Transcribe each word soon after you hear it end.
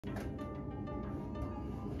This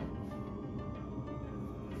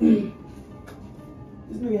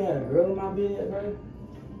nigga had a girl in my bed, bro.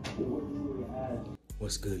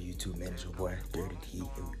 What's good, YouTube, man? It's your boy, Dirty T,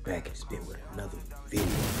 and we back and spin with another video.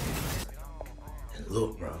 And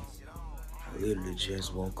look, bro, I literally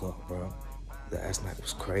just woke up, bro. Last night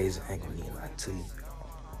was crazy. I ain't gonna even lie to you.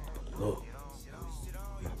 But look,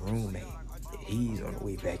 my roommate, he's on the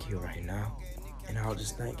way back here right now. And I was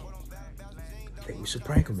just thinking, I think we should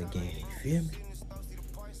prank him again, you feel me?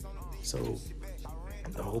 So,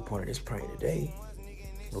 the whole point of this prank today,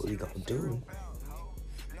 what we gonna do,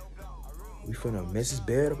 we finna mess his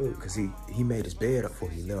bed up a little, cause he made his bed up before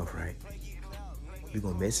he left, right? We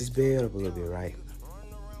gonna mess his bed up a little bit, right?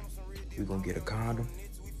 We gonna get a condom.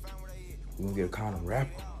 We gonna get a condom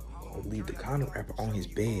wrapper. We're gonna leave the condom wrapper on his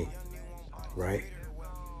bed, right?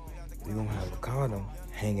 We gonna have a condom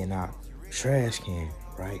hanging out trash can,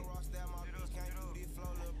 right?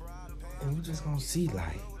 And we just gonna see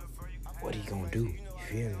like what he gonna do. You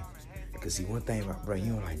feel me? Cause see, one thing about bro,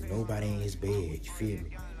 you don't like nobody in his bed. You feel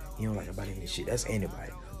me? You don't like nobody in his shit. That's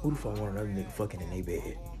anybody. Who the fuck want another nigga fucking in their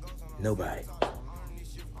bed? Nobody.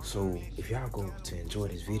 So if y'all go to enjoy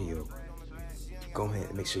this video, go ahead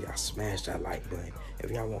and make sure y'all smash that like button.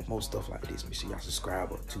 If y'all want more stuff like this, make sure y'all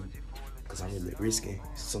subscribe up too. Cause I'm really risking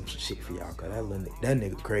some shit for y'all. Cause that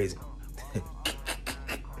nigga crazy.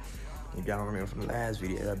 If y'all remember from the last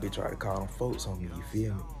video, that bitch tried to call them folks on me. You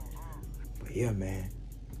feel me? But yeah, man.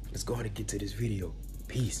 Let's go ahead and get to this video.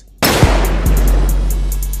 Peace.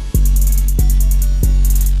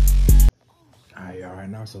 Alright, y'all, right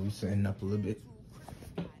now, so we setting up a little bit.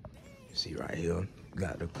 See right here,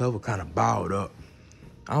 got the cover kind of balled up.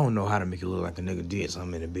 I don't know how to make it look like a nigga did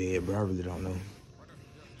something in the bed, bro. I really don't know.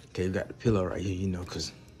 Okay, we got the pillow right here, you know,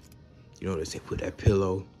 cause you know they say put that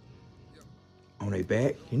pillow on their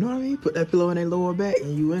back. You know what I mean? Put that pillow in their lower back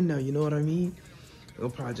and you in there, you know what I mean? We'll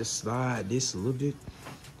probably just slide this a little bit.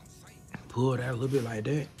 Pull that a little bit like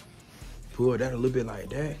that. Pull that a little bit like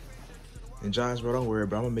that. And Josh, bro, don't worry,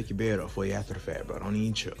 bro. I'm gonna make your bed up for you after the fact, bro. Don't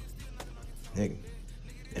even trip. Nigga.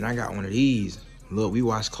 And I got one of these. Look, we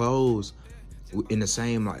wash clothes in the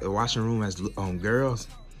same like washing room as girls.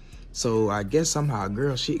 So I guess somehow a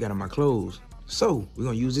girl shit got on my clothes. So we're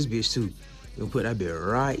gonna use this bitch too. We're gonna put that bit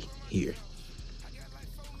right here.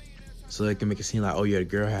 So it can make it seem like, oh yeah, the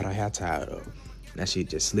girl had her hair tied up. That shit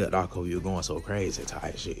just slipped off because you were going so crazy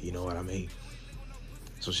type shit, you know what I mean?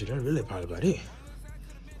 So shit, that's really probably about it.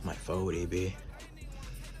 Might fold it, bitch.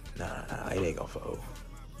 Nah, it ain't gonna fold.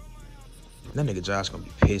 That nigga Josh gonna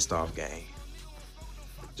be pissed off, gang.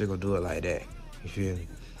 Just gonna do it like that. You feel me?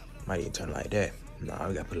 Might even turn it like that. Nah,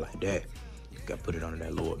 we gotta put it like that. We gotta put it on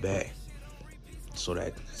that lower back. So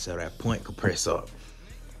that point can press up.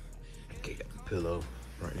 Okay, got the pillow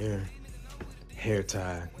right there. Hair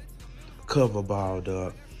tie. Cover balled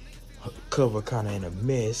up. Cover kinda in a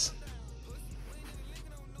mess.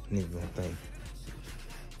 Nigga gonna think.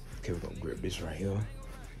 Okay, we're gonna grip this right here.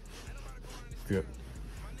 Grip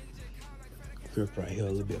right here a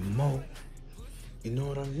little bit more. You know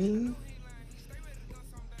what I mean?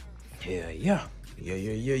 Yeah.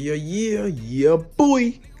 Yeah,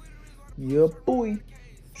 boy. Yeah, boy.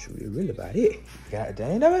 Shoot, it really about it. God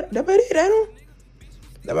dang, that about it, Adam?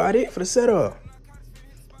 That about it for the setup.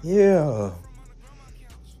 Yeah.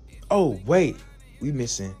 Oh, wait. We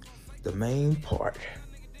missing the main part.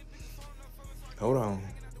 Hold on.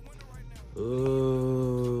 Oh,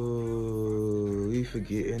 we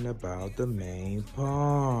forgetting about the main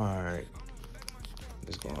part. I'm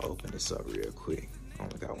just gonna open this up real quick. I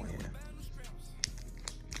only got one here.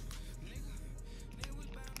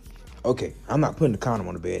 Okay, I'm not putting the condom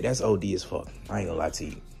on the bed. That's OD as fuck. I ain't gonna lie to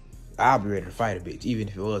you. I'll be ready to fight a bitch, even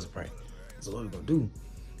if it was a prank. So what we gonna do?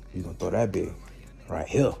 We gonna throw that bitch right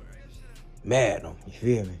here. Mad on, you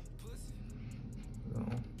feel me?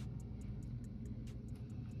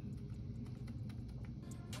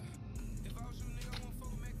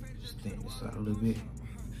 Stand this out a little bit.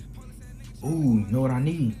 Ooh, you know what I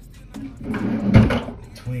need?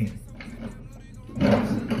 Twin.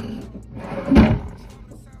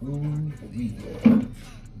 Ooh,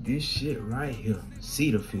 this shit right here.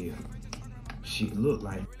 Cedar field. Shit look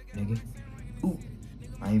like, nigga. Ooh,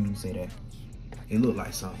 I ain't even say that. It look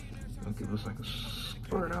like something. It'll give us like a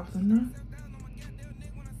spurt off in there.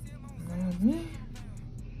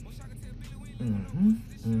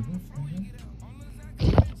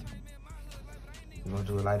 We're gonna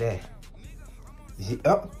do it like that. You see,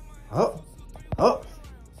 up.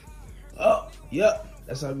 Yep,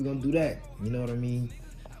 that's how we gonna do that. You know what I mean?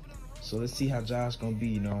 So let's see how Josh gonna be,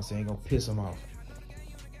 you know what I'm saying? Gonna piss him off.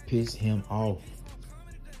 Piss him off.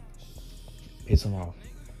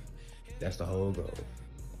 That's the whole goal.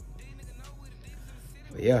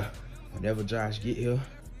 But yeah, whenever Josh get here,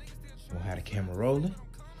 we're gonna have the camera rolling.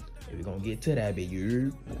 And we're gonna get to that big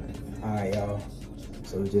year. Alright, y'all.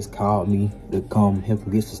 So he just called me to come help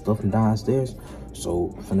him get some stuff from downstairs.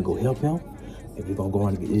 So I'm finna go help him. And we're gonna go on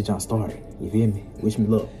and get this jump started. You feel me? Wish me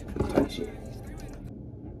luck. Type shit.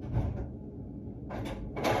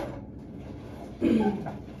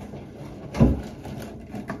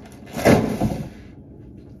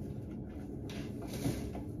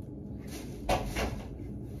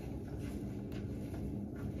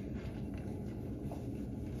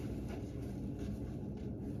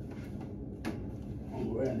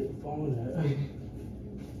 Where the phone at?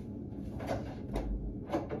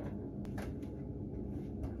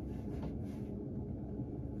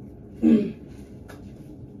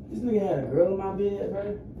 This nigga had a girl in my bed, bro.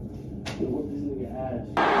 Whoop this nigga ass.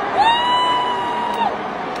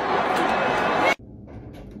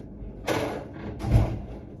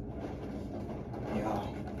 Y'all,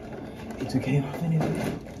 he just came off in here.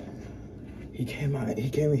 He came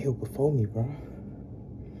in here before me, bro.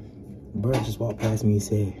 Bro just walked past me and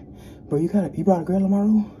said, bro, you brought a girl in my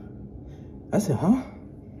room? I said, huh?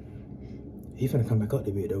 He finna come back up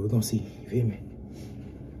the bed though. We're gonna see. You feel me?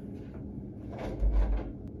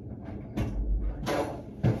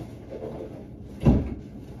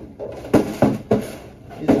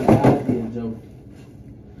 This gotta be a joke.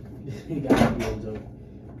 This gotta be a joke.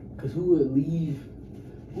 Cause who would leave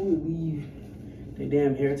their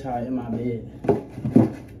damn hair tie in my bed?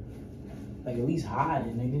 Like, at least hide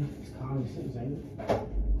it, nigga. It's common sense, ain't it?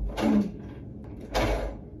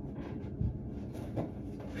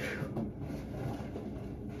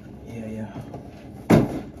 Yeah.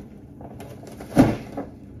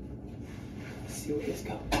 Let's see where this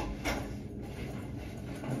goes.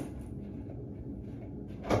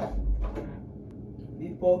 Mi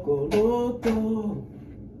poco loco.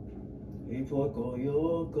 Mi poco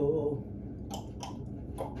loco.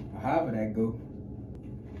 However that go.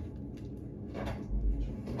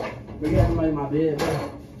 But you got somebody in my bed,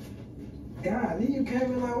 bro. God, then you came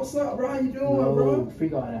in like, what's up, bro? How you doing, No, bro?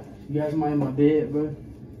 freak all that. You got somebody in my bed, bro.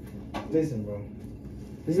 Listen, bro.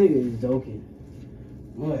 This nigga is joking.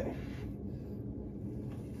 What?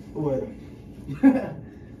 What?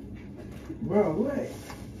 Bro, what? Man,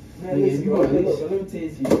 Nigga, listen, you bro. got Look, this. let me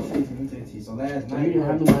tell you. So last You night, didn't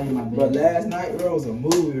have nobody in my bed. bro, last night, bro, was a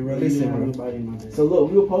movie, bro. You Listen, didn't have bro. nobody in my bed. So look,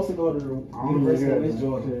 we were supposed to go to the University of West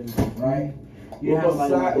Georgia, right? You We didn't have was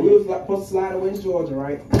nobody in my bed. supposed to slide to West Georgia,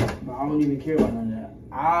 right? But I don't even care about none of that.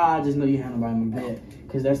 I just know you have nobody in my bed.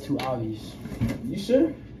 Cause that's too obvious. You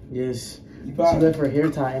sure? Yes. You She probably. left her hair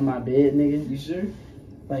tie in my bed, nigga. You sure?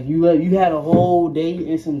 Like you had a whole day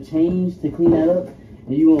and some change to clean that up,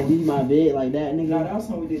 and you gonna leave my bed like that, nigga? No, that was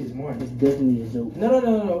something we did this It's morning. definitely a joke.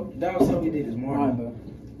 No. That was something we did this Alright, morning. bro.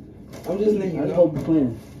 I'm just letting you I just know. hope you're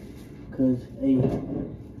playing. Cause hey,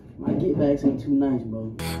 my get backs ain't too nice,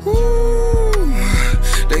 bro.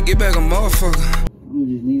 Ooh, they get back a motherfucker. I'm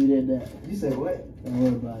gonna just leave it at that. You said what? Don't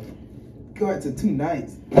worry about it. Go out to 2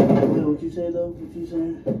 nights. What you say though? What you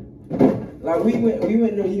saying? Like we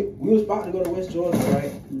was about to go to West Georgia,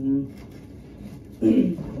 right?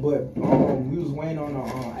 But we was waiting on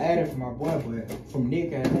a ad from my boy, but from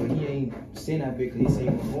Nick, but he ain't sent that bit because he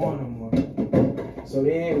said he wasn't going no more. So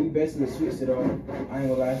then we basically switched it up. I ain't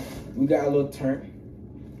gonna lie, we got a little turn.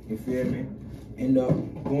 You feel me? End up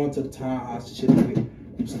going to the townhouse, chilling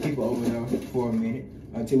with some people over there for a minute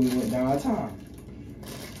until we went downtown.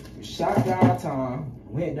 We shot downtown,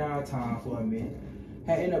 went downtown for a minute.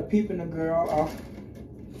 Had ended up peeping the girl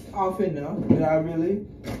off in there that I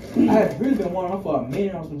had really been wanting her for a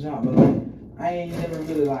minute on some jump, but like I ain't never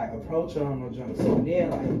really like approached her on no jump. So then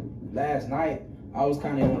like last night I was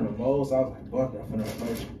kinda in one of the modes, so I was like, fuck it, I'm finna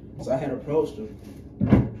approach her. So I had approached her.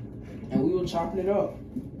 And we were chopping it up.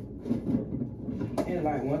 And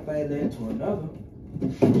like one thing led to another.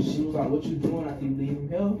 She was like, what you doing after you leave from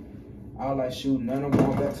here? I was like, shoot, none, I'm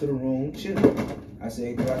going back to the room, chilling. I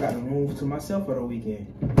said, cause I got the room to myself for the weekend.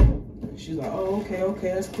 She was like, oh, okay,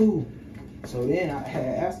 that's cool. So then I had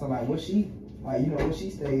asked her like, where she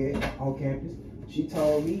stay at on campus. She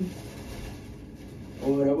told me,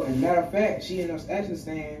 or whatever. And matter of fact, she ended up actually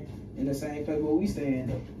staying in the same place where we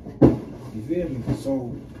staying at. You feel me?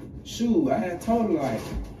 So, shoot, I had told her like,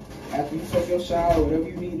 after you take your shower, whatever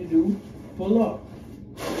you need to do, pull up.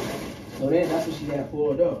 So then that's when she had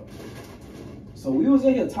pulled up. So we was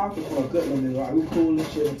in here talking for a good little minute, right? We cool and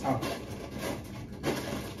shit and talking.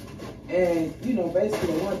 And, you know,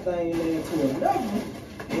 basically one thing led to another.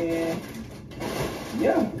 And,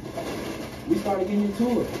 yeah, we started getting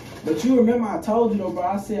into it. But you remember I told you though, bro.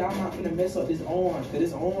 I said I'm not gonna mess up this orange, cause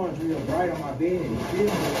this orange real bright on my bed. You feel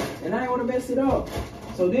me? And I ain't wanna mess it up.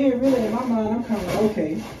 So then, really, in my mind, I'm kind of like,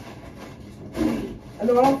 okay. I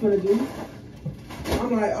know what I'm finna do.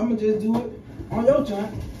 I'm like, I'm gonna just do it on your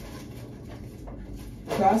junk.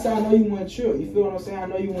 Cause I said I know you want to chill. You feel what I'm saying? I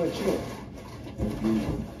know you want to chill.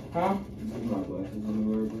 Huh?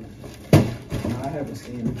 No, I haven't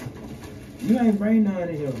seen it. You ain't bring none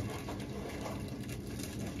in here.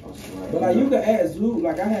 But like you could ask Luke,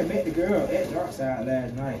 like I had met the girl at Darkside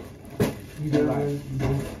last night. You done? Like,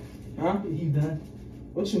 huh? You done?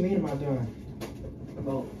 What you mean am I done?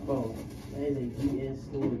 Bro, that is a BS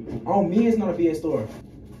story. On me, it's not a BS story.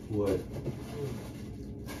 What?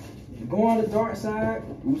 Go on the dark side.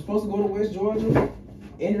 We were supposed to go to West Georgia.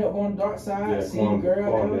 Ended up on the dark side. Seeing the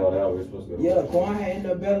girl. Yeah, Quan had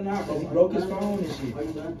ended up bailing out because he broke his phone and shit. Are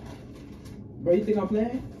you done? Bro, you think I'm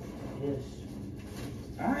playing? Yes.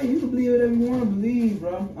 Alright, you can believe whatever you want to believe,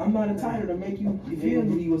 bro. I'm not entitled to make you You feel me.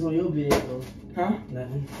 believe what's on your bed, bro? Huh?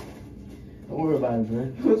 Nothing. Don't worry about it, bro.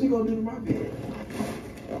 What you gonna do to my bed?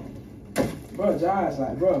 Bro, Josh,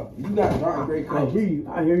 like, bro, you got dark gray I clothes. hear you.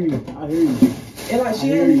 I hear you. And like,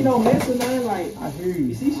 she ain't need no mess or nothing. Like, I hear you.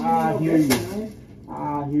 you see, she I ain't no hear mess you. or nothing. I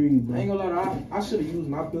hear you, I bro. ain't gonna lie, I should have used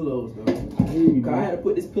my pillows though. I hear you, Cause I had bro. to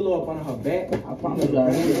put this pillow up on her back. I promise you,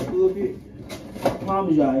 I hear you. A little bit. I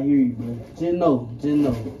promise you, I hear you, bro. Just know. Just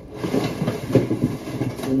know, bro.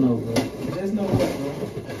 Just know what, bro.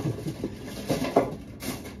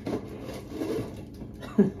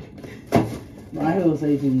 I ain't gonna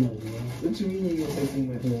say too much, bro. What you mean you gonna say too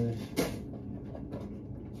much?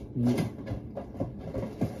 Yeah.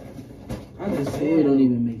 I'm just It saying. don't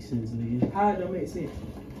even make sense, nigga. How it don't make sense?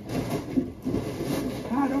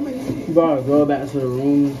 How it don't make sense? You brought a girl back to the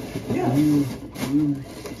room. Yeah. You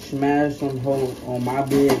smashed some hoe on my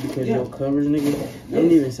bed because your covers, nigga. That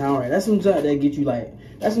don't even sound right. That's some junk that get you like.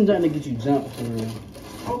 That's some junk that get you jumped for real.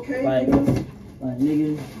 Okay. Like, nigga.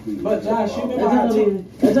 nigga. But Josh, you remember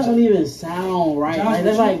That don't even sound right. Josh,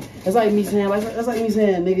 Like, that's like me saying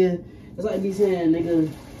nigga. That's like me saying, nigga.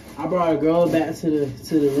 I brought a girl back to the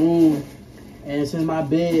room, and since my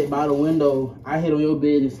bed by the window, I hit on your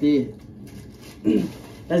bed instead.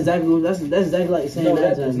 That's exactly like saying No,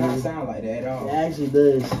 that. that does not nigga. sound like that at all. It actually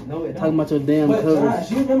does. No, it Talking don't. about your damn But covers.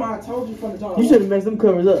 Josh, you remember I told you from the top. You should have messed them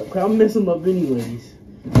covers up. Cause I'm messing them up anyways.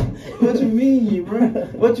 What you mean, bro?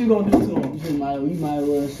 What you gonna do to them? You might as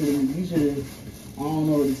well should have. You should have. I don't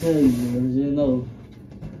know what to tell you, bro. Just know.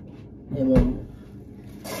 Yeah, bro.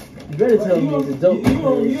 You better tell me it's a joke. You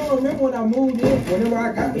don't remember when I moved in? Whenever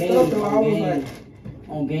I got the stuff, though, I was like,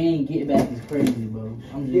 on game, get back is crazy, bro.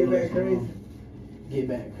 I'm just get back crazy. Get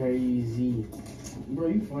back crazy. Bro,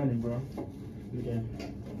 you funny, bro. Okay.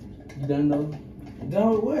 You done though? Done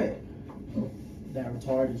with what? That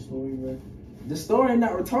retarded story, bro. The story ain't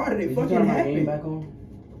not retarded. It Did you fucking turn my game happened. back on?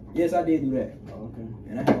 Yes, I did do that. Oh, okay.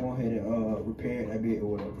 And I had to go ahead and repair that bit or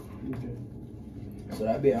whatever. Okay. So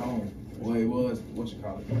that bit on. Well, it was, what you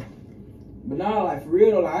call it. But now, like, for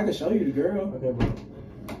real, though, like, I can show you the girl. Okay, bro.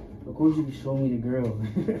 Of course you can show me the girl.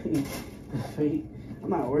 Fake. I'm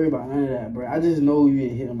not worried about none of that, bro. I just know you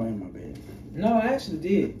didn't hit nobody in my bed. No, I actually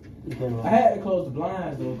did. Okay, bro. I had to close the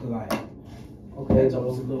blinds, though, because, like, Okay, that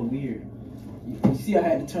was a little weird. You see, I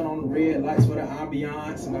had to turn on the red lights for the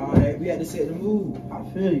ambiance and all that. We had to set the mood. I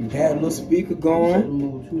feel you. Had a little speaker Set the going.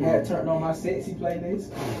 mood too, Had bro. turned on my sexy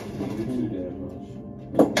playlist.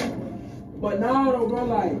 But now, though, bro,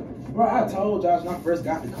 like, bro, I told Josh when I first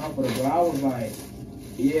got the comforter, bro, I was like,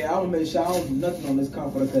 yeah, I want to make sure I don't do nothing on this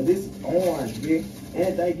comforter because this orange, bitch.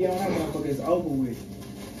 Anything get on that motherfucker is over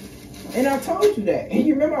with. And I told you that. And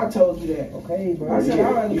you remember I told you that. Okay, bro. I said,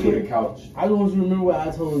 all right, You need a couch. I don't want you to remember what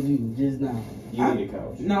I told you just now. You need a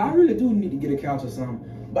couch. No, I really do need to get a couch or something.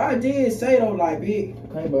 But I did say, though, like, big,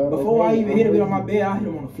 Okay, bro. before I okay, even hit a bit on my bed, I hit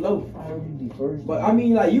him on the floor. I heard you the first. But I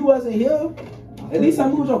mean, like, you wasn't here. At least I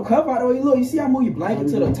moved your cover out the way. Look, you see I moved your blanket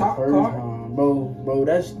to the top first part? time, bro.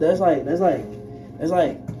 That's like,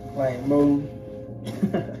 bro.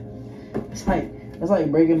 It's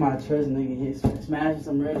like breaking my trust, nigga. Smashing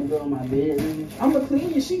some random girl on my bed, nigga. I'm gonna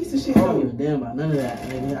clean your sheets and shit. I don't give a though. damn about none of that,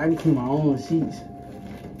 nigga. I can clean my own sheets.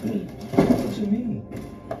 What you mean?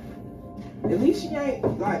 At least you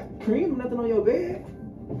ain't like cream nothing on your bed.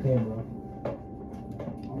 Okay, bro.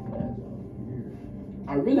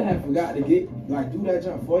 I really had forgot to do that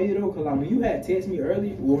jump for you though, cause like when you had text me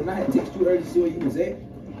early, well when I had text you early to see where you was at,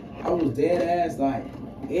 I was dead ass like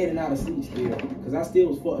in and out of sleep still, cause I still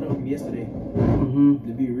was fucked up from yesterday. Mm-hmm.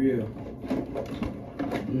 To be real,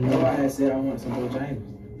 so I had said I wanted some Bojangles.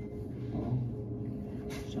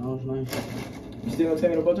 Sounds nice. You still gonna take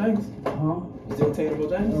me to Bojangles? Huh? You still take me to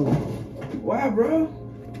Bojangles? No. Why, bro?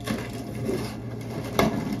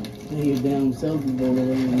 Nigga, damn selfie go there,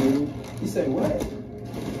 nigga. You say what?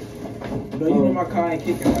 Bro, you know my car ain't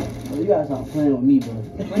kicking right. Bro, you gotta stop playing with me,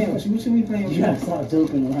 bro. Playing with you? What you mean playing with You you? gotta stop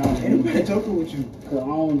joking around. Ain't Me. nobody joking with you. Cause I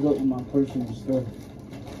don't joke with my personal stuff.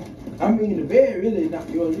 I mean, the bed really not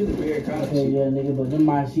yours. Really very kind of Okay, shit. yeah, nigga, but them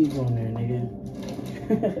my sheets on there, nigga.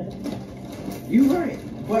 You right.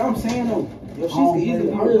 But I'm saying though, your sheets can easily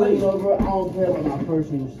be I'm just letting you replaced. know, bro, I don't play with my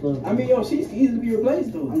personal stuff. I mean, your sheets can easily be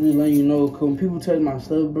replaced though. I'm just letting you know, cause when people touch my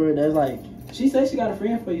stuff, bro, that's like, She said she got a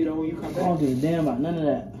friend for you though when you come I back. don't give a damn about none of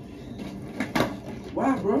that.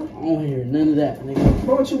 Why, bro? I don't hear none of that, nigga.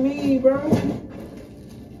 Bro, what you mean, bro?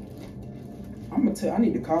 I'm gonna tell. I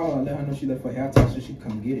need to call her and let her know she left her hair tie so she can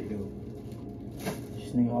come get it though.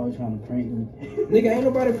 This nigga always trying to prank me. Nigga, ain't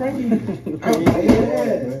nobody pranking you. I'm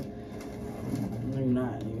dead ass. No, you're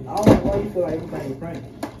not, nigga. I don't know why you feel like everything is prank.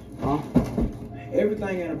 Huh?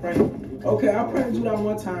 Everything ain't a prank. Okay, I pranked you that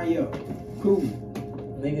one time, yeah. Cool.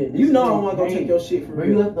 Nigga, You know I I want to go take your shit for Bro,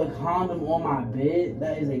 you real. left the condom on my bed?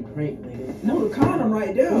 That is a prank, nigga. No, the condom right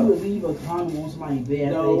Who there. would leave a condom on somebody's bed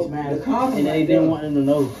after No, they smashed the condom and right they didn't there. want them to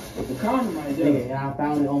know? The condom right Nigga, there. and I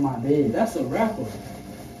found it on my bed. That's a rapper.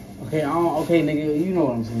 Okay, okay, nigga, you know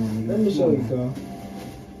what I'm saying, nigga. Let me show you,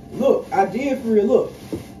 cuz. Look, I did for real. Look.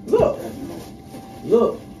 Look.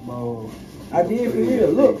 Look. Bro, I did for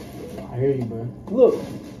real. Look. I hear you, bro. Look.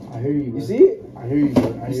 I hear you, bro. You see it? I hear you,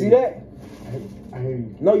 bro. You see that? I hear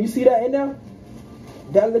you. No, you see that in there?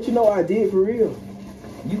 That let you know I did for real.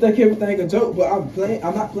 You think everything a joke, but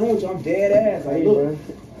I'm not playing with you. I'm dead ass. Like, Hey, look.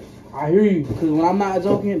 bro. I hear you, because when I'm not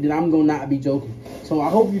joking, then I'm going to not be joking. So I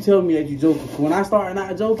hope you tell me that you joking. When I start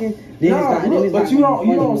not joking, then Nah, it's not, then look, it's but not you gonna don't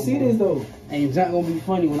be you funny don't no see more. this though. And it's not going to be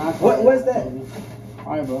funny when I start. What's that?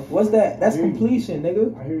 All right, bro. What's that? That's I hear you. completion,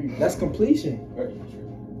 nigga. I hear you. That's completion.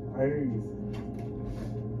 I hear you.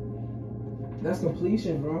 That's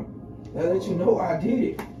completion, bro. That let you know I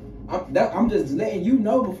did it. I'm just letting you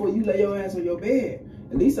know before you lay your ass on your bed.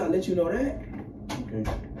 At least I let you know that. Okay.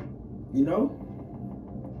 You know?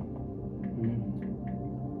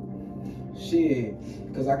 Shit.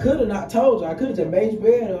 Because I could have not told you. I could have just made your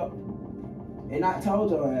bed up and not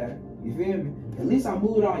told your ass. You feel me? At least I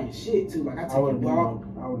moved all your shit too. Like I take I your would have ball.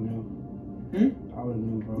 knew. I would have knew. Hmm? I would have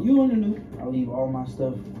knew, bro. You wanna know? I leave all my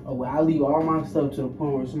stuff. Oh, well, I leave all my stuff to the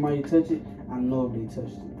point where somebody touch it, I know if they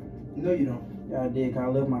touched it. No, you don't. Yeah, I did, cause I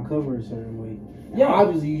left my cover a certain way. Yeah.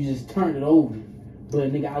 Obviously, you just turned it over.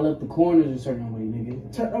 But, nigga, I left the corners a certain way,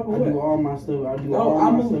 nigga. Turn up I or do what? all my stuff. I do No, all I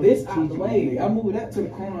my stuff. moved this out the strategically, way. nigga. I moved that to the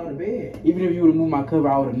corner of the bed. Even if you would have moved my cover,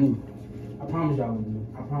 I would have knew. I promise you I would have knew.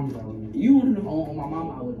 I promise you I would have knew. You wanna know? On my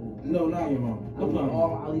mama, I would have knew. No, not your mom.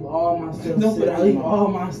 I leave all my stuff Don't put set. it I on leave your all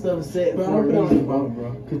my stuff set Bro, for a don't put it on reason, your bro. mom,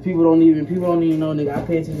 bro. Cause people don't even know, nigga. I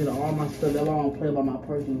pay attention to all my stuff. That's why I don't play about my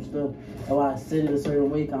personal stuff. That's why I set it a certain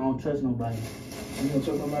way. Cause I don't trust nobody. You don't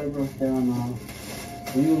trust nobody, bro? Hell no.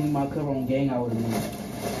 When you moved my cover on gang, I would have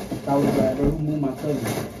moved. I would have like, bro, who moved my cover?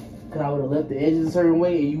 Cause I would have left the edges a certain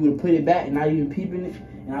way, and you would have put it back, and not even peeping it,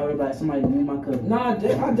 and I would have like somebody moved my cover. Nah, I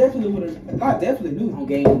definitely would have. I definitely knew. On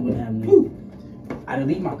gang, you wouldn't have Who? me. I didn't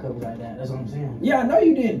leave my cover like that. That's what I'm saying. Yeah, I know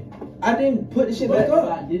you didn't. I didn't put the shit But back if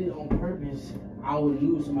up. I did it on purpose, I would have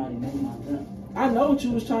knew somebody moved my jump. I know what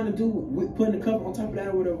you was trying to do with putting the cover on top of that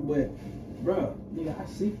or whatever, but, bro. Nigga, I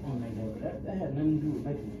sleep on that. That had nothing to do with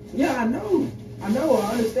nothing. Yeah, I know.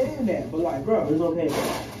 I understand that, but like, But bro. it's okay.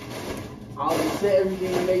 I would set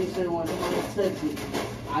everything and make sure when somebody touch it,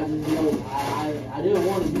 I just know I didn't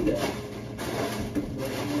want to do that. But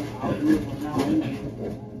I'll do it from now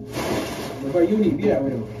on. But bro, you need to be that way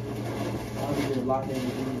though. I'll just lock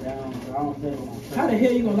everything down. I don't play with my How the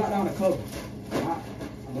hell you gonna lock down the cover?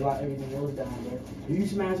 I'm gonna lock everything else down, bro. If you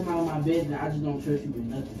smash them out of my bed, then I just don't trust you with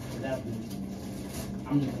nothing. At that point,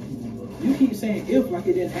 I'm just gonna keep it going. You keep saying if like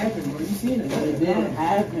it didn't happen, bro. You seen the nut It in the didn't comment.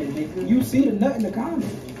 happen, nigga. You see the nut in the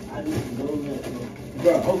comment. I just go nuts, bro.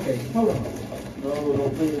 Bro, okay, hold on. No,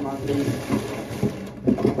 don't play with my face.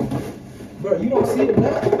 Bro, you don't see the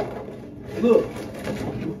nut? Look.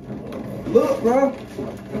 Look, bro.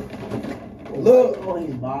 Look. Oh,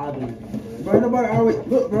 he's bothering me. Bro, nobody always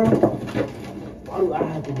look, bro. Why do I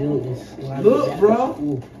have to deal with this? when I Look, get back bro. to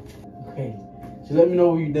school? Okay. So let me know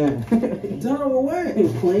when you done. Done with what?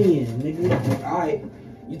 He's playing, nigga. Alright.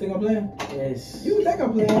 You think I'm playing? Yes. You think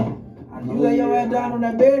I'm playing? I You know lay your you're ass down on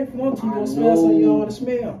that bed if you want to. You I gonna smell something you know. don't want to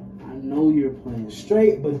smell. I know you're playing.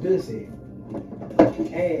 Straight but pussy.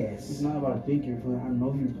 It's Ass. not about think you're playing. I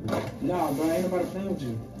know you're playing. Nah, bro, ain't nobody playing with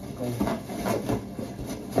you.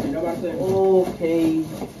 Ain't nobody playing with you. Okay.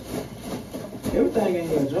 Everything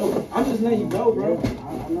ain't a joke. I'm just letting you know, bro.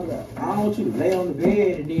 I know. I don't want you to lay on the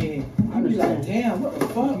bed and then I'm just like, damn, what the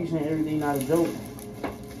fuck? You saying everything not a joke?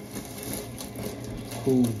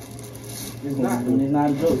 Cool. It's not. When it's not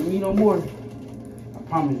a joke to me no more. I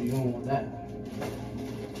promise you don't want that.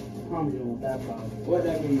 I promise you don't want that problem. What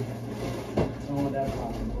that mean? Don't want that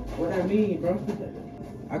problem. What that mean, bro?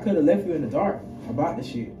 I could have left you in the dark about the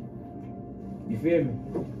shit. You feel me?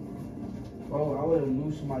 Bro, I would have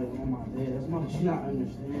knew somebody was on my bed. That's what you not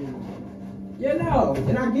understand. Yeah, no,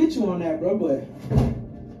 and I get you on that, bro. But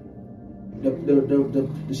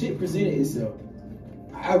the shit presented itself.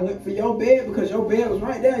 I went for your bed because your bed was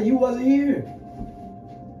right there. You wasn't here,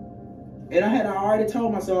 and I had already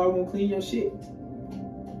told myself I was gonna clean your shit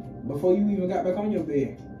before you even got back on your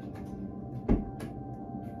bed.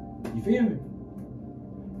 You feel me?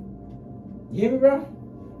 You hear me, bro?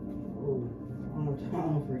 Oh, I'm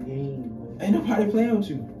time for games, bro. Ain't nobody playing with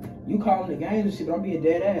you. You calling the games and shit, but I'm being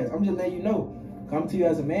dead ass. I'm just letting you know. Come to you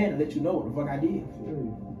as a man and let you know what the fuck I did.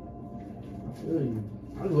 I feel you.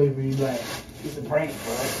 I'm just waiting for you, like, it's a prank,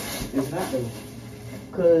 bro. It's not though.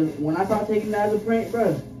 Cause when I start taking that as a prank,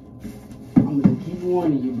 bro, I'm gonna keep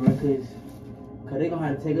warning you, bro, cause they gonna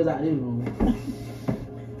have to take us out of this room.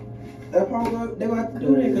 That's probably they gonna have to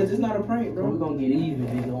do that because it's not a prank, bro. We gonna get even,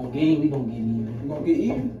 nigga. On game, we gonna get even. We gonna get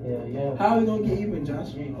even? Yeah. How we gonna get even,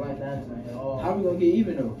 Josh? You ain't like that thing at all. How we gonna get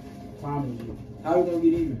even though? Promise you. How we gonna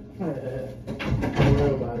get even? Don't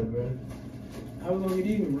worry about it, bro. How we gonna get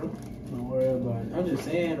even, bro? Don't worry about it. I'm just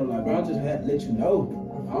saying though, like, bro, I just had to let you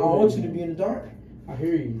know. I don't want you to be in the dark. I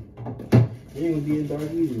hear you. You ain't gonna be in the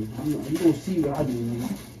dark either. You gonna see what I do, nigga.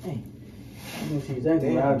 Hey. You gonna see exactly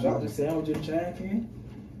what I Damn, do. drop the sandwich in the trash can.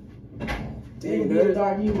 You ain't gonna be in the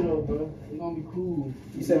dark either though, bro. It's gonna be cool.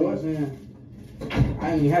 You said know what? I'm saying?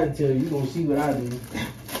 I ain't even have to tell you. You gonna see what I do.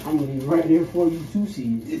 I'm gonna be right there for you to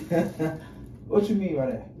see it. What you mean by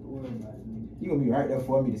that? Don't worry about it, nigga. You gonna be right there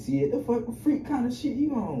for me to see it. The fuck freak kind of shit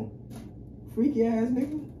you on? Freaky ass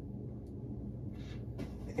nigga.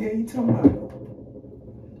 The hell you talking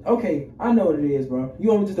about? Okay, I know what it is, bro. You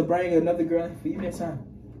want me just to bring another girl in for you next time?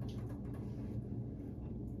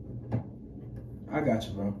 I got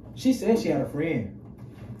you, bro. She said she had a friend.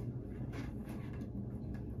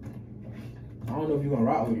 I don't know if you gonna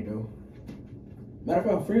rock with it though. Matter of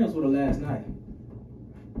fact, friends with her last night.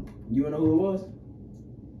 You wanna know who it was?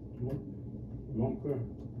 Don't care.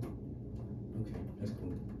 Okay, that's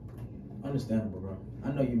cool. Understandable, bro.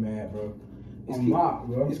 I know you mad, bro. I'm not,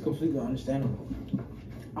 bro. It's completely understandable.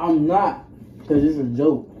 I'm not, cause it's a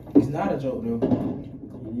joke. It's not a joke, though.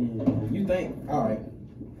 Yeah. You think, all right.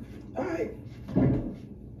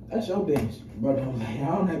 That's your business, bro. Don't lay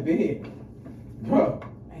down on that bed, bro.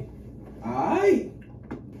 All right.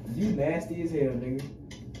 You nasty as hell, nigga.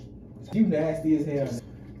 You nasty as hell.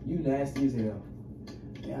 You nasty as hell.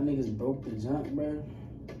 Y'all niggas broke the junk, bro.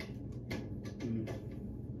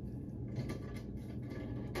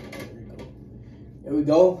 There we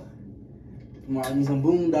go. Might need some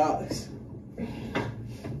boondocks.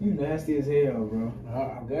 You nasty as hell, bro.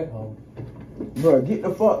 I guess so. Bro, get the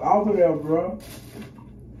fuck off of there, bro.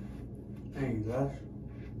 Hey, Josh.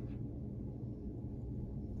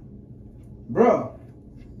 Bro,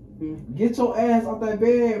 get your ass off that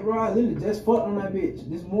bed, bro. I literally just fucked on that bitch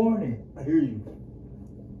this morning. I hear you.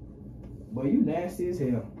 Boy, you nasty as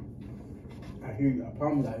hell. I hear you. I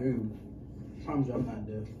promise I hear you. I promise you I'm not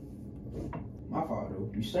deaf. My fault, though.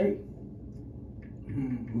 You straight?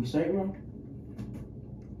 You straight, bro?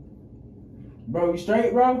 Bro, you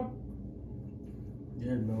straight, bro?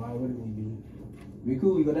 Yeah, bro. Why wouldn't we be? We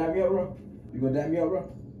cool? You gonna dap me up, bro? You gonna dap me up,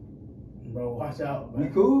 bro? Bro, watch out, bro. We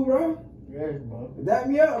cool, bro? Yes, bro. Dap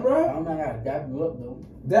me up, bro. I'm not gonna dap you up, though.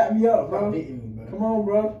 Dap me up, Stop bro. hitting me, bro. Come on,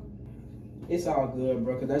 bro. It's all good,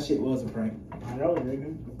 bro, because that shit was a prank. I know,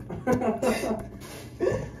 nigga.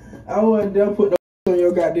 I wouldn't dare put no on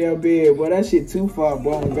your goddamn bed, boy. That shit too far,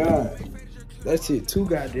 boy. On God. That shit too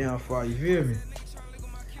goddamn far. You feel me?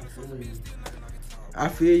 I feel you. I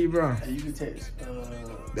feel you, bro. Hey, you can text,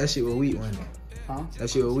 That shit was weak, wasn't it? huh? That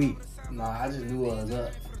shit was weak. Nah, I just knew what was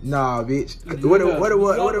up. Nah, bitch. What it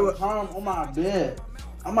was? Time on my bed.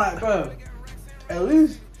 I'm like, bro, at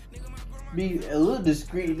least be a little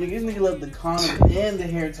discreet. Nigga, this nigga left the condom and the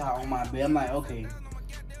hair tie on my bed. I'm like, okay,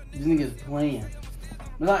 this nigga's playing.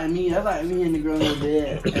 But like me, that's like me and the girl in the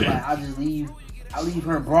bed. And like, I leave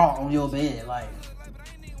her bra on your bed. Like,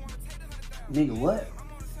 nigga, what?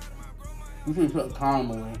 You should put the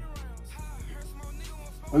condom away.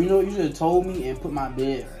 Or you know what, you should have told me and put my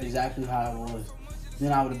bed exactly how it was.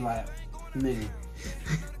 Then I would have been like, nigga.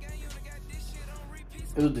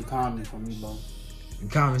 It was the condom for me, bro.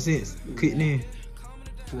 Common sense. Kicking in.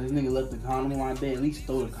 So this nigga left the condom on my bed. At least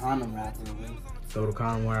throw the condom wrapper away. Throw the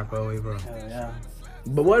condom right away, bro. Hell yeah.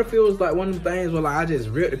 But what if it was like one of them things where like I just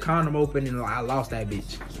ripped the condom open and like I lost that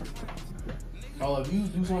bitch? Oh, if you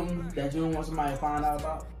do something that you don't want somebody to find out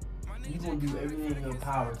about, you gonna do everything in your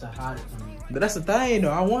power to hide it from you. But that's the thing though,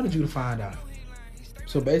 I wanted you to find out.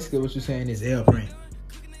 So basically what you're saying is L prank.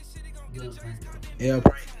 L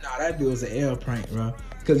prank. Nah, that dude was an L prank, bro.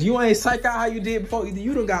 Cause you ain't psych out how you did before. Either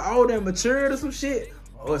you done got older and matured or some shit.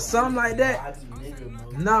 Or something like that.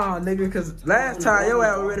 Nah, nigga, cause last time your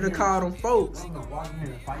ass was ready to call them folks.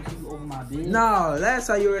 Nah, last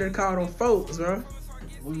time you were ready to call them folks, bro.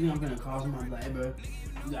 What you gonna call somebody like, hey, bro,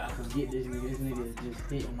 you gotta come get this nigga. This nigga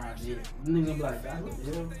just hit on my bed. The nigga be like, God, what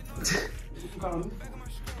the hell? What you calling me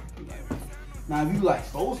for? Now, if you like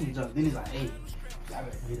stole some junk, then he's like, hey, I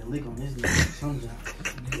better get a lick on this nigga. Some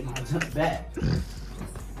junk. Get my junk back.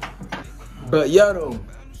 But yo, though,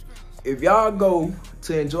 if y'all go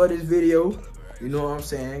to enjoy this video, you know what I'm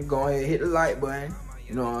saying, go ahead and hit the like button.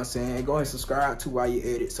 You know what I'm saying? Go ahead and subscribe to while you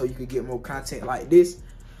edit so you can get more content like this.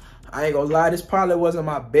 I ain't gonna lie, this probably wasn't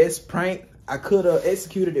my best prank. I could have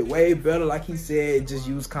executed it way better, like he said, just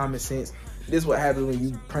use common sense. This is what happens when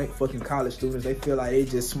you prank fucking college students. They feel like they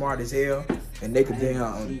just smart as hell and they could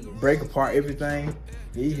damn break apart everything.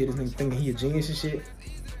 Yeah, you hear this nigga thinking he a genius and shit.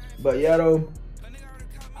 But yeah, though,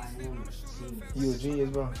 you a genius,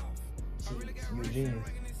 bro. You a genius.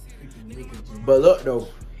 But look though,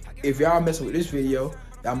 if y'all messing with this video,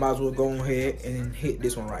 y'all might as well go ahead and hit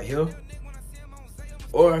this one right here.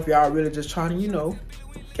 Or if y'all really just trying to, you know,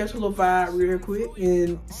 catch a little vibe real quick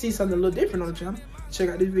and see something a little different on the channel, check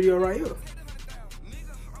out this video right here.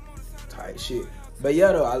 Tight shit. But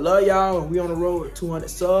yeah though, I love y'all. We on the road to 200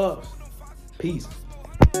 subs. Peace.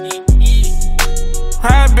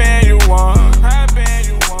 How bad you want? How bad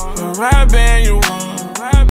you want? How bad you want?